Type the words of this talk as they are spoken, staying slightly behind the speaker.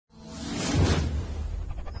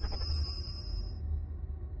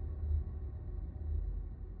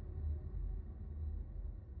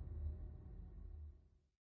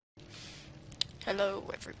Hello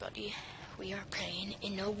everybody, we are playing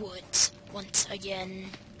Innawoods once again.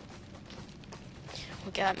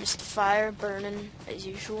 We got Mr. Fire burning as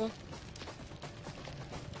usual.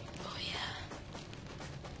 Oh yeah.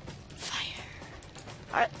 Fire.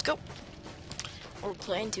 Alright, let's go. We're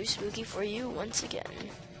playing Too Spooky for you once again.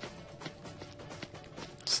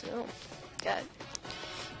 So, got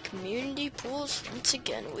community pools once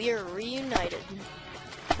again. We are reunited.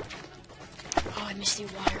 Oh, I missed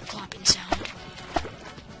the water clopping sound.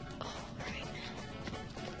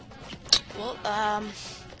 Well,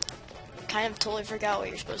 kind of totally forgot what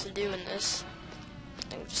you're supposed to do in this. I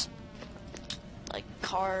think just, like,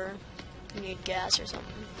 car, you need gas or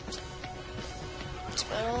something. That's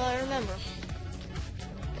about all I remember.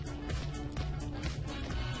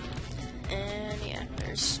 And, yeah,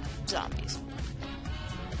 there's zombies.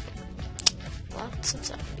 Lots of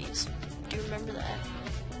zombies. Do you remember that?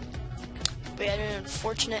 We had an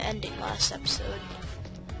unfortunate ending last episode.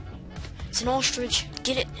 It's an ostrich.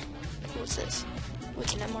 Get it! What's this?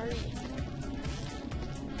 What's an MRE?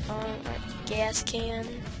 Alright, gas can.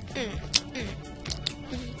 A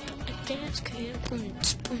gas can.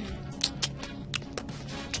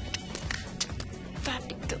 Five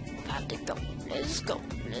to go. Let's go.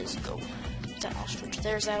 Let's go. That ostrich.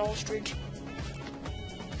 There's that ostrich.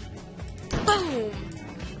 Boom!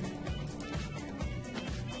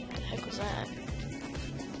 What the heck was that?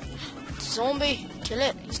 Zombie! Kill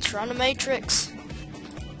it! He's trying to matrix.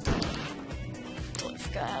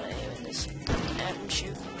 Got how to aim in this and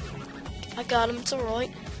shoot. I got him, it's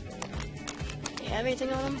alright. Do you have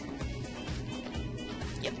anything on him?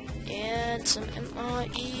 Yep. And some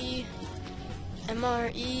MRE.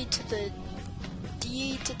 MRE to the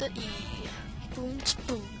D to the E. Boom,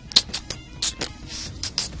 boom.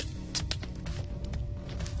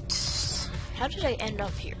 How did I end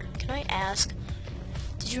up here? Can I ask?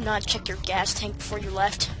 Did you not check your gas tank before you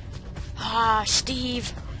left? Ah,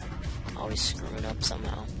 Steve! Always screwing up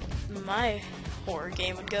somehow. My horror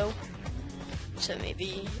game would go. So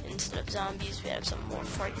maybe instead of zombies, we have something more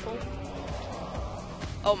frightful.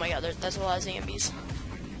 Oh my god, that's a lot of zombies.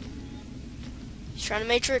 He's trying to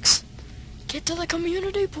matrix. Get to the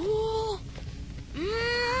community pool!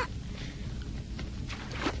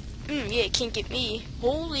 Yeah, can't get me.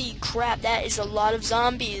 Holy crap, that is a lot of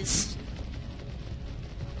zombies.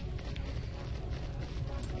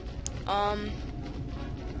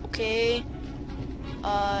 Okay.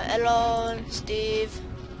 Hello, Steve.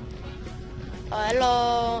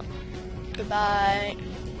 Hello. Goodbye.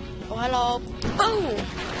 Oh, hello. Boom!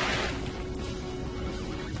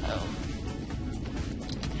 Oh.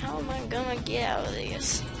 How am I gonna get out of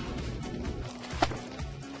this?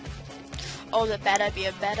 Oh, the bad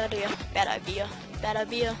idea, bad idea, bad idea, bad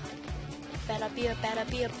idea, bad idea, bad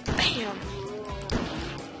idea. Bam!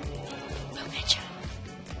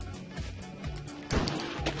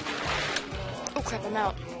 Oh crap, I'm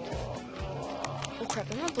out. Oh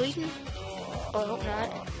crap, am I bleeding? Oh, I hope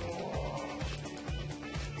not.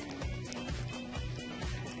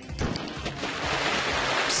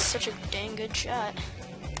 Such a dang good shot.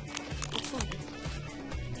 Oh, food.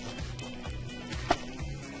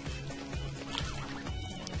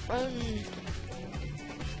 Run.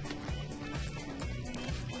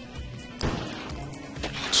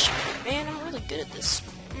 Man, I'm really good at this.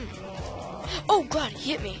 Oh god,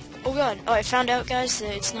 he hit me. Oh god. Oh, I found out, guys,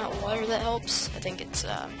 that it's not water that helps. I think it's, you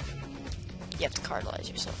have to cartelize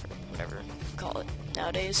yourself, or whatever you call it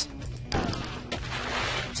nowadays.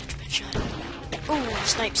 Such a good shot. Ooh,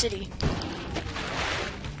 Snipe City.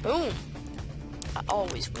 Boom. I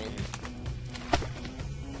always win.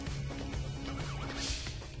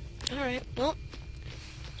 Alright, well,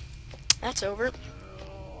 that's over.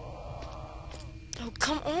 Oh,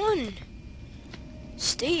 come on!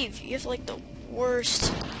 Steve, you have, like, the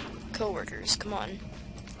worst co-workers. Come on.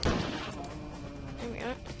 There we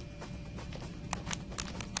go.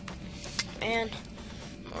 Man,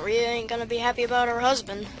 Maria ain't gonna be happy about her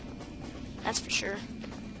husband. That's for sure.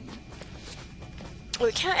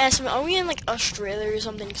 Wait, can I ask him, are we in, like, Australia or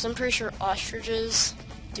something? Because I'm pretty sure ostriches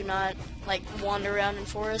do not, like, wander around in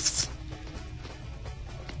forests.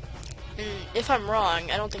 And if I'm wrong,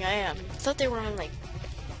 I don't think I am. I thought they were on, like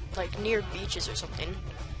near beaches or something.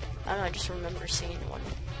 I don't know, I just remember seeing one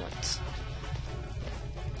once.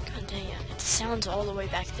 God dang it. It sounds all the way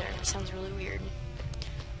back there. It sounds really weird.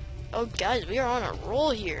 Oh, guys, we are on a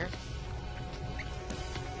roll here.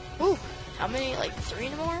 Ooh, how many? Like 3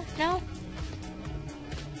 more now?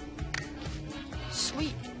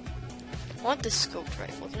 Sweet. I want this scope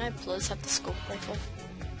rifle. Can I please have the scope rifle?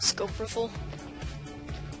 Scope rifle?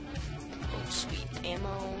 Oh, sweet.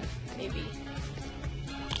 Ammo, maybe.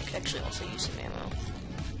 could actually also use some ammo.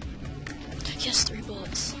 Yes, 3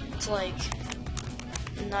 bullets. It's like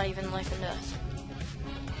not even life and death.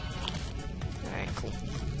 Alright, cool.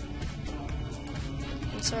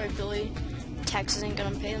 I'm sorry, Billy. Taxes ain't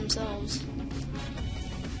gonna pay themselves.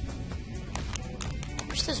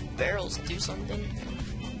 Wish those barrels do something.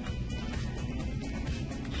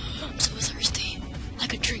 I'm so thirsty. I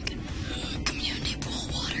could drink community pool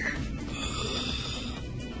water.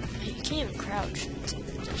 You can't even crouch. It's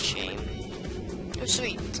a shame. Oh,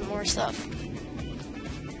 sweet. Some more stuff.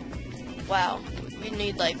 Wow. We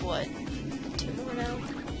need, like, what? 2 more now?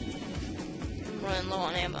 I'm running low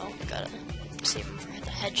on ammo. Gotta save them for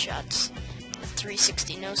the headshots. The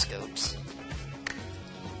 360NO-SCOPES.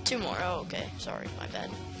 2 more. Oh, okay. Sorry. My bad.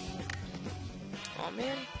 Oh,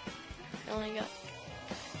 man. I only got...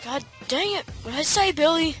 God dang it! What did I say,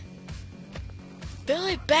 Billy?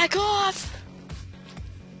 Billy, back off!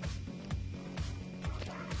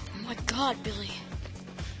 Oh my god, Billy.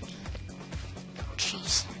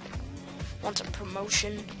 Jeez. Want a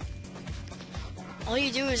promotion? All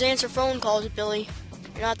you do is answer phone calls, Billy.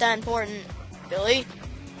 You're not that important. Billy,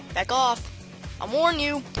 back off. I warn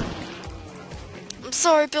you. I'm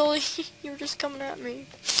sorry, Billy. You were just coming at me.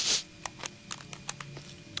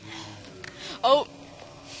 Oh,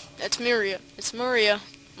 that's Maria. It's Maria.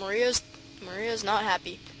 Maria's not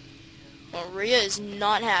happy. Maria is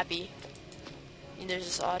not happy. And there's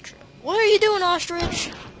this ostrich. What are you doing,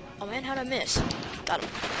 ostrich? Oh man, how'd I miss? Got him.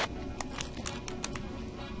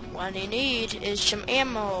 What I need is some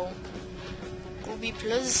ammo. Gooby,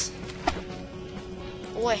 please.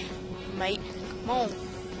 Boy, mate, come on.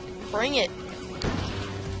 Bring it.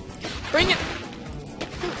 Bring it.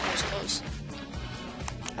 Ooh, that was close.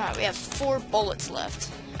 Alright, we have 4 bullets left.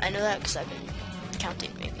 I know that because I've been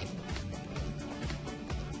counting, maybe.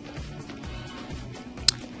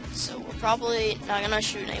 So we're probably not gonna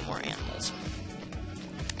shoot any more animals.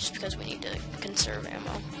 Just because we need to conserve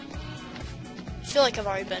ammo. I feel like I've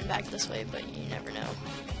already been back this way, but you never know.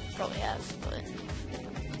 Probably have, but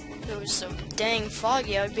if it was so dang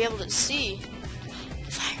foggy, I would be able to see.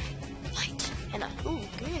 Fire, light, and a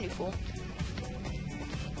community pool.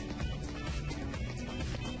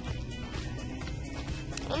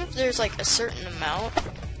 I wonder if there's like a certain amount.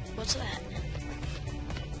 What's that?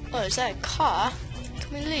 Oh, is that a car?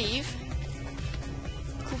 Can we leave?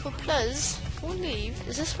 Cooper Plus, can we leave?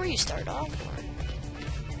 Is this where you start off?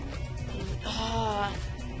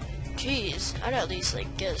 Jeez, I'd at least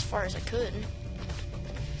like get as far as I could.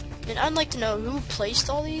 And I'd like to know who placed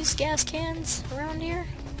all these gas cans around here.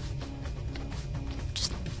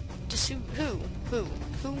 Just who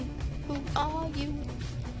are you?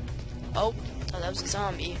 Oh, thought that was a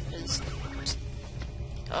zombie.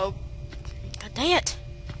 Oh, god dang it!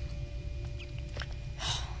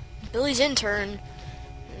 Billy's intern.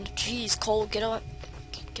 Jeez, Cole, get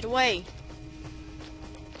away.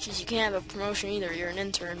 Jeez, you can't have a promotion either. You're an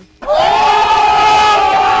intern.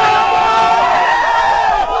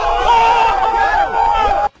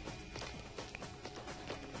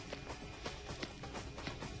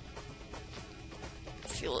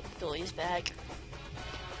 Feel it, Billy's back.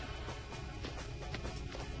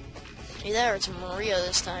 Either it's Maria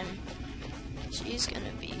this time. She's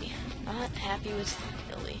gonna be not happy with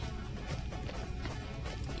Billy.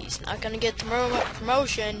 He's not gonna get the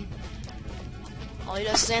promotion. All he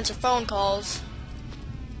does is answer phone calls.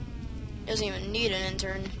 He doesn't even need an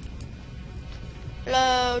intern.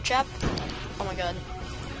 Hello, chap. Oh my god.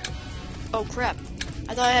 Oh crap.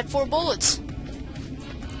 I thought I had 4 bullets.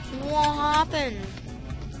 What happened?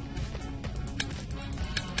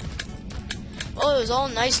 Well, it was all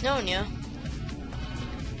nice knowing you.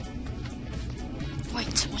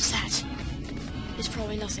 Wait, what's that? It's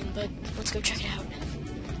probably nothing, but let's go check it out.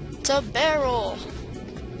 It's a barrel!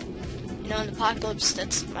 You know, in the apocalypse,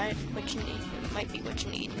 that's what you need. It might be what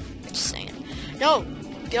you need. I'm just saying. No!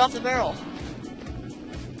 Get off the barrel!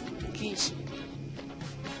 Jeez.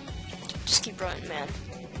 Just keep running, man.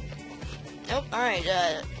 Nope, alright,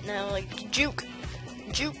 now, like, jukes.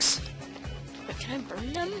 Wait, can I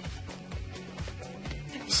burn them?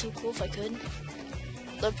 That'd be so cool if I could.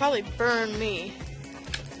 They'll probably burn me.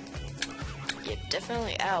 Yeah,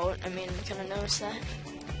 definitely out. I mean, can I notice that?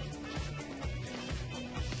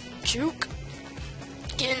 Juke!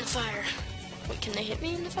 Get in the fire. Wait, can they hit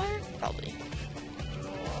me in the fire? Probably.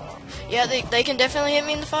 Yeah, they can definitely hit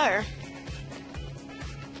me in the fire.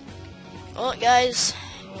 Well, guys.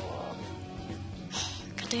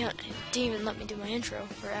 God damn it, it didn't even let me do my intro,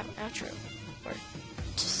 or outro. Or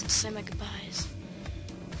just say my goodbyes.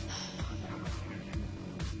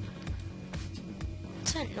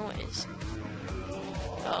 What's that noise?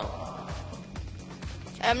 Oh.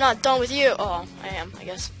 I'm not done with you. Oh, I am, I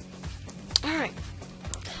guess. Alright.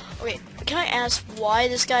 Okay, can I ask why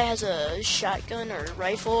this guy has a shotgun or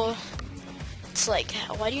rifle? It's like,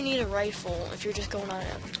 why do you need a rifle if you're just going on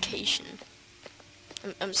a vacation?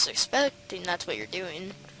 I'm suspecting that's what you're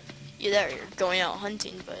doing. You're going out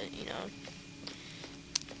hunting, but, you know.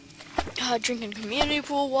 Drinking community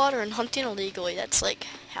pool water and hunting illegally, that's like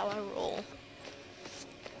how I roll.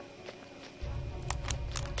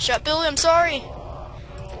 Shut Billy, I'm sorry!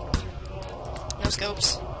 No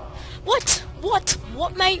scopes. What? What?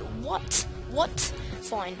 What, mate? What? What?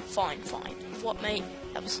 Fine, fine, fine. What, mate?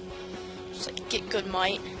 That was just like, get good,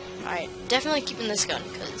 mate. Alright, definitely keeping this gun,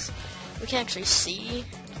 because we can actually see.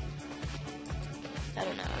 I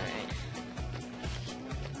don't know, alright.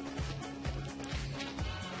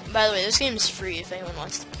 By the way, this game is free if anyone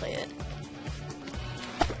wants to play it.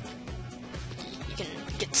 You can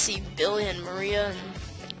get to see Billy and Maria and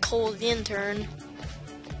Cole the intern.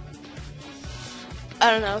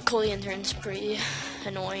 I don't know, Cole the intern's pretty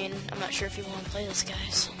annoying. I'm not sure if you want to play this,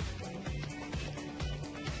 guys.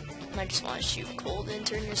 You might just want to shoot Cole the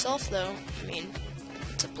intern yourself, though. I mean,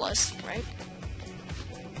 it's a plus, right?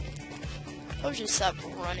 I should stop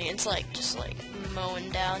running. It's like, just like mowing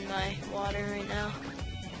down my water right now.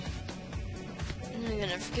 I'm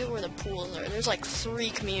gonna forget where the pools are. There's like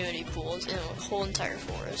 3 community pools in a whole entire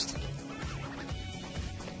forest.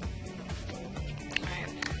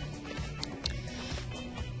 Alright.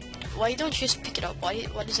 Why don't you just pick it up? Why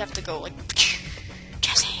does it have to go like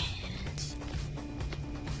Jesse?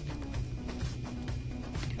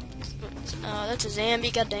 That's a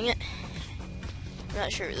zombie, god dang it. I'm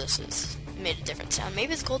not sure this is. It made a different sound.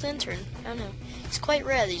 Maybe it's Gold Intern. I don't know. It's quite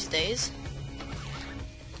rare these days.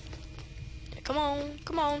 Come on,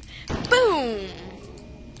 come on. Boom!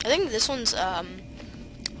 I think this one's,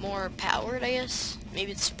 more powered, I guess.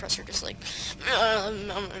 Maybe the suppressor just like,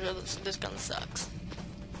 this gun sucks.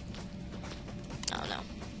 I don't know.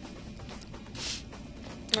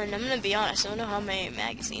 And I'm gonna be honest, I don't know how many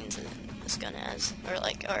magazines this gun has. Or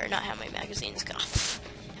like, or not how many magazines,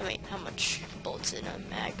 how much bullets in a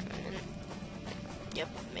mag. Yep,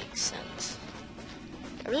 makes sense.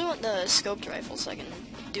 I really want the scoped rifle so I can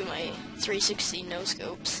do my 360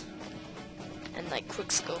 no-scopes and like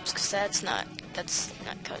quick scopes, because that's not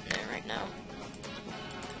cutting it right now.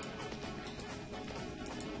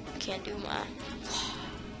 Can't do my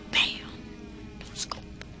bam scope.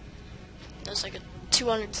 That's like a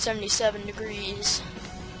 277 degrees.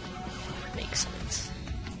 Makes sense.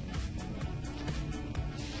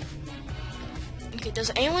 Okay,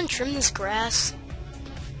 does anyone trim this grass?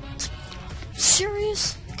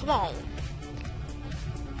 Serious? Come on.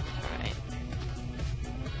 Alright.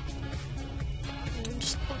 I'm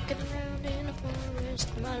just walking around in a forest,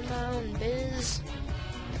 minding my own biz.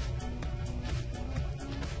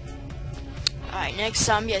 Alright, next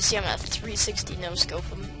time you guys see I'm gonna 360 no-scope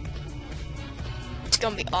him. It's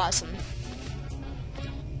gonna be awesome.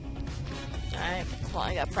 Alright, well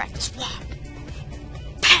I gotta practice.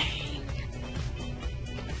 Bang!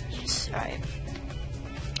 Yes, alright.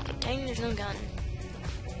 Dang, there's no gun.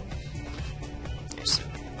 There's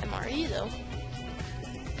some MRE though.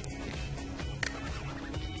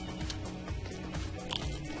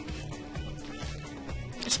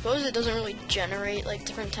 I suppose it doesn't really generate like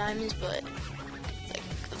different times, but like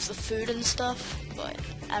of the food and stuff. But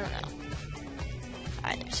I don't know.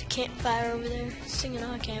 Alright, there's a campfire over there. Singing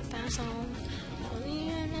our campfire song.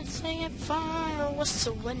 Singing fire. What's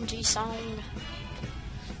the Wendy song?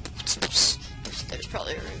 There's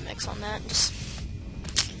probably a remix on that.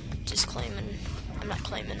 Just claiming. I'm not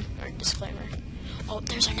claiming, or disclaimer. Oh,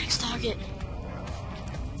 there's our next target.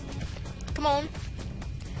 Come on.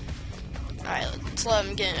 Alright, let's let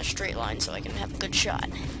him get in a straight line so I can have a good shot. I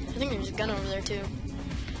think there's a gun over there too.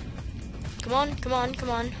 Come on, come on, come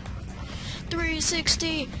on.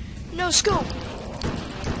 360, no scope.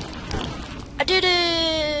 I did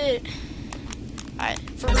it! Alright,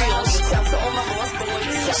 for reals.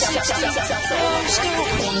 360, no scope.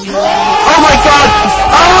 Oh my god!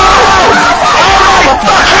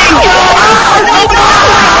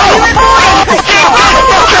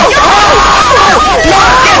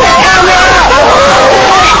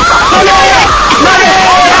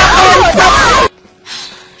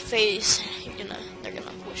 Face, they're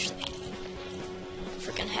gonna wish they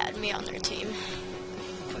freaking had me on their team.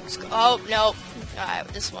 Oh, no. Alright,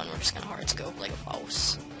 this one we're just gonna hard scope like a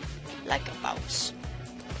boss. Like a boss.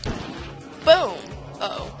 Boom!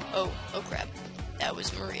 Uh-oh. Oh crap. That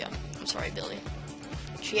was Maria. I'm sorry, Billy.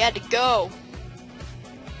 She had to go.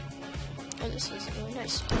 Oh, this is really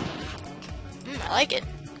nice. I like it.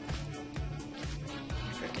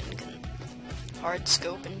 Freaking hard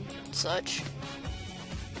scope and such.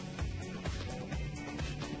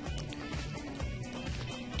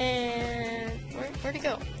 And where'd it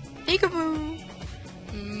go? Peekaboo!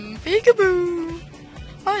 Peekaboo!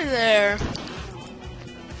 Hi there!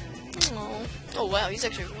 Oh, oh wow, he's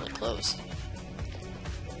actually really close.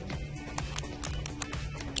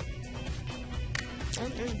 Oh,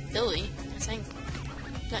 there's Billy, I think.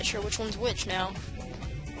 Not sure which one's which now.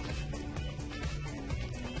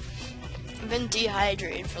 I've been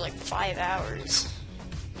dehydrated for like 5 hours.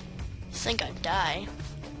 I think I'd die.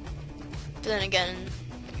 But then again,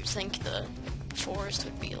 you'd think the forest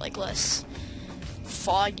would be like less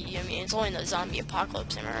foggy. I mean, it's only the zombie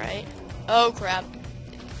apocalypse, am I right? Oh crap.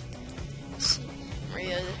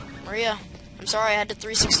 Maria, I'm sorry I had to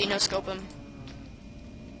 360 no-scope him.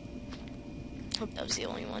 Hope that was the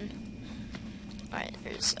only one. Alright,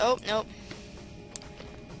 there's, oh, nope.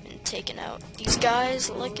 Been taking out these guys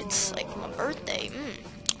like it's like my birthday.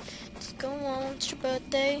 Let's go on, it's your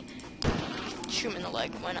birthday. Shoot him in the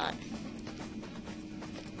leg, why not?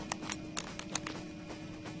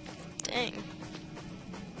 Dang.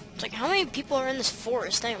 It's like, how many people are in this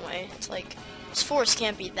forest anyway? It's like, this forest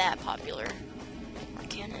can't be that popular. Or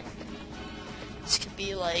can it? This could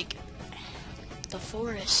be like, the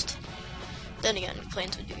forest. Then again,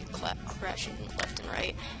 planes would be crashing left and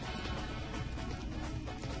right.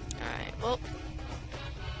 Alright, well,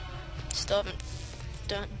 still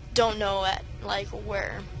don't know at like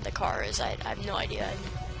where the car is. I have no idea.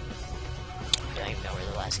 I don't even know where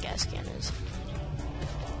the last gas can is.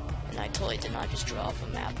 And I totally did not just draw up a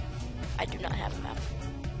map. I do not have a map.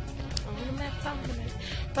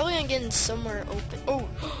 Probably gonna get in somewhere open. Oh,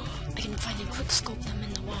 I can finally quick scope them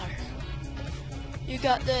in the water. You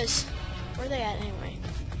got this. Where are they at anyway?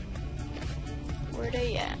 Where are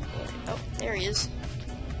they at? Oh, there he is.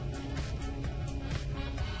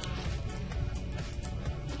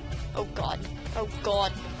 Oh god. Oh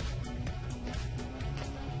god.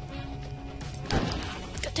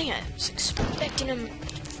 God dang it, I was expecting him to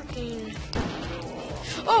freaking...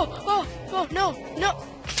 Oh, no, no!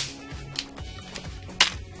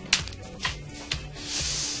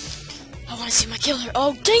 I wanna see my killer.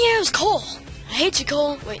 Oh, dang it, it was Cole! I hate you,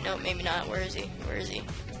 Cole! Wait, no, maybe not. Where is he? Where is he?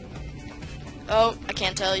 Oh, I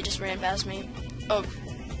can't tell, he just ran past me. Oh.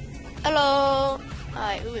 Hello!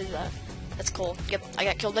 Hi, who is that? That's Cole. Yep, I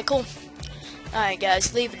got killed by Cole. Alright,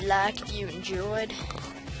 guys, leave a like if you enjoyed.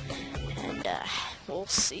 And, we'll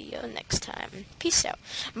see you next time. Peace out.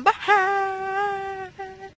 Bye!